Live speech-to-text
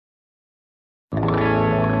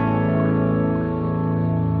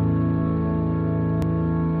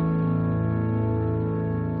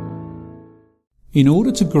In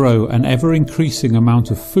order to grow an ever-increasing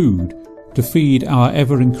amount of food to feed our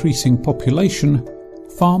ever-increasing population,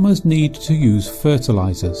 farmers need to use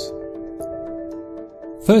fertilizers.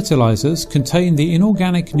 Fertilizers contain the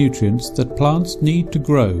inorganic nutrients that plants need to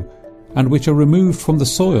grow and which are removed from the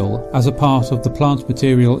soil as a part of the plant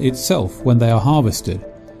material itself when they are harvested.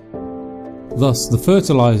 Thus, the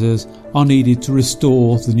fertilizers are needed to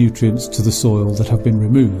restore the nutrients to the soil that have been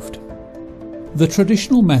removed. The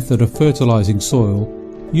traditional method of fertilizing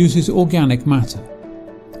soil uses organic matter,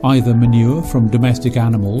 either manure from domestic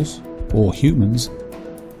animals or humans,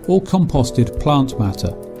 or composted plant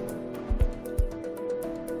matter.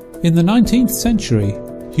 In the 19th century,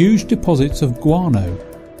 huge deposits of guano,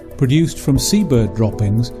 produced from seabird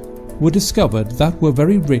droppings, were discovered that were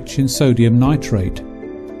very rich in sodium nitrate.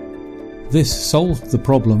 This solved the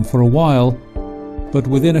problem for a while, but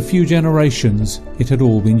within a few generations it had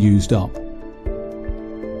all been used up.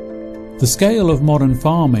 The scale of modern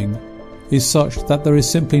farming is such that there is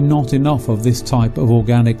simply not enough of this type of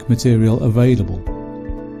organic material available.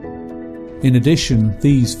 In addition,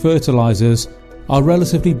 these fertilizers are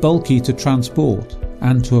relatively bulky to transport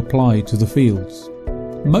and to apply to the fields.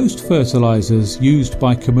 Most fertilizers used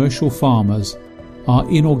by commercial farmers are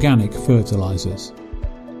inorganic fertilizers.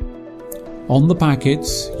 On the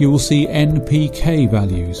packets you will see NPK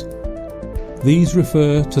values. These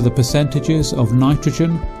refer to the percentages of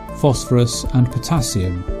nitrogen, phosphorus and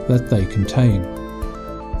potassium that they contain,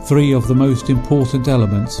 three of the most important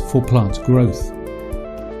elements for plant growth.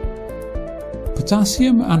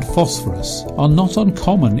 Potassium and phosphorus are not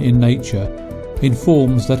uncommon in nature in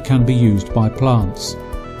forms that can be used by plants.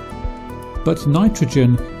 But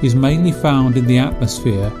nitrogen is mainly found in the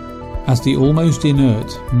atmosphere as the almost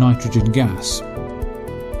inert nitrogen gas.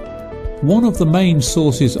 One of the main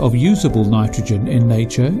sources of usable nitrogen in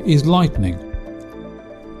nature is lightning.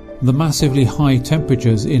 The massively high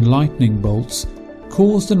temperatures in lightning bolts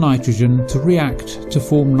cause the nitrogen to react to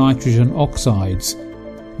form nitrogen oxides,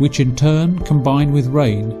 which in turn combine with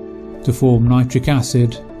rain to form nitric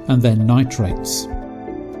acid and then nitrates.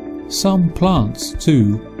 Some plants,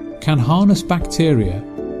 too, can harness bacteria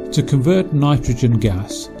to convert nitrogen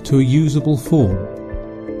gas to a usable form,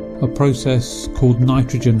 a process called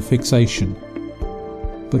nitrogen fixation,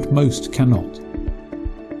 but most cannot.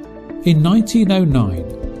 In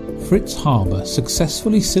 1909, Fritz Haber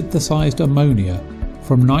successfully synthesized ammonia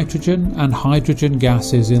from nitrogen and hydrogen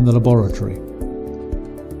gases in the laboratory.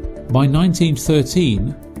 By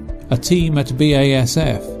 1913, a team at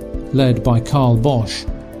BASF, led by Carl Bosch,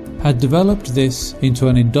 had developed this into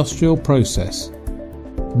an industrial process,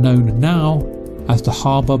 known now as the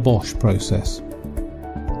Haber-Bosch process.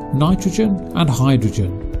 Nitrogen and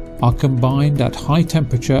hydrogen are combined at high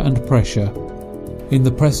temperature and pressure in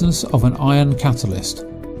the presence of an iron catalyst,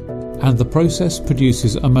 and the process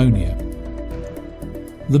produces ammonia.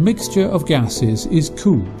 The mixture of gases is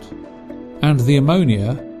cooled, and the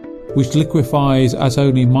ammonia, which liquefies at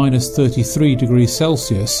only -33 degrees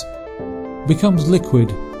Celsius, becomes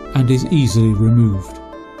liquid and is easily removed.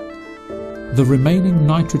 The remaining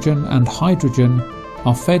nitrogen and hydrogen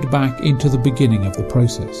are fed back into the beginning of the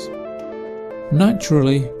process.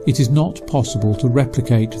 Naturally, it is not possible to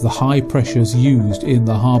replicate the high pressures used in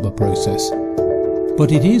the Haber process,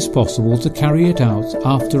 but it is possible to carry it out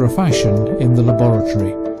after a fashion in the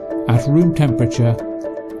laboratory, at room temperature,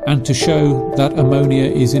 and to show that ammonia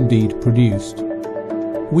is indeed produced.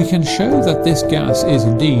 We can show that this gas is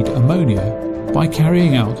indeed ammonia by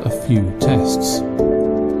carrying out a few tests.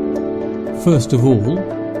 First of all,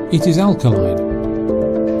 it is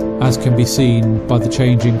alkaline, as can be seen by the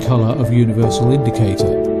changing colour of universal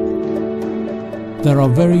indicator. There are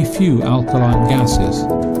very few alkaline gases,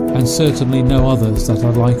 and certainly no others that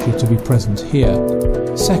are likely to be present here.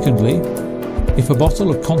 Secondly, if a bottle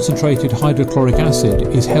of concentrated hydrochloric acid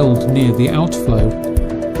is held near the outflow,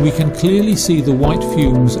 we can clearly see the white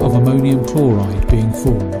fumes of ammonium chloride being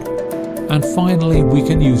formed. And finally, we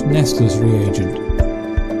can use Nestle's reagent.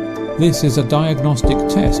 This is a diagnostic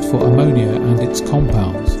test for ammonia and its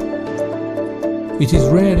compounds. It is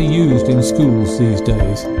rarely used in schools these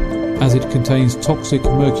days, as it contains toxic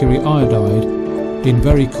mercury iodide in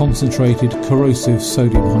very concentrated corrosive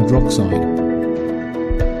sodium hydroxide.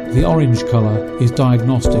 The orange colour is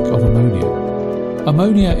diagnostic of ammonia.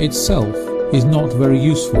 Ammonia itself is not very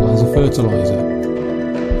useful as a fertiliser.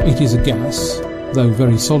 It is a gas, though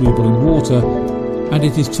very soluble in water, and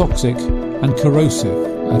it is toxic and corrosive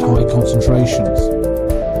at high concentrations.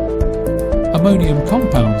 Ammonium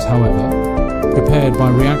compounds, however, prepared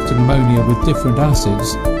by reacting ammonia with different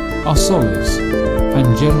acids, are solids and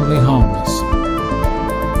generally harmless.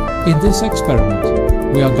 In this experiment,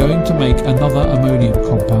 we are going to make another ammonium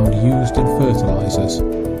compound used in fertilizers,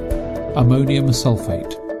 ammonium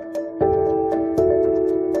sulfate.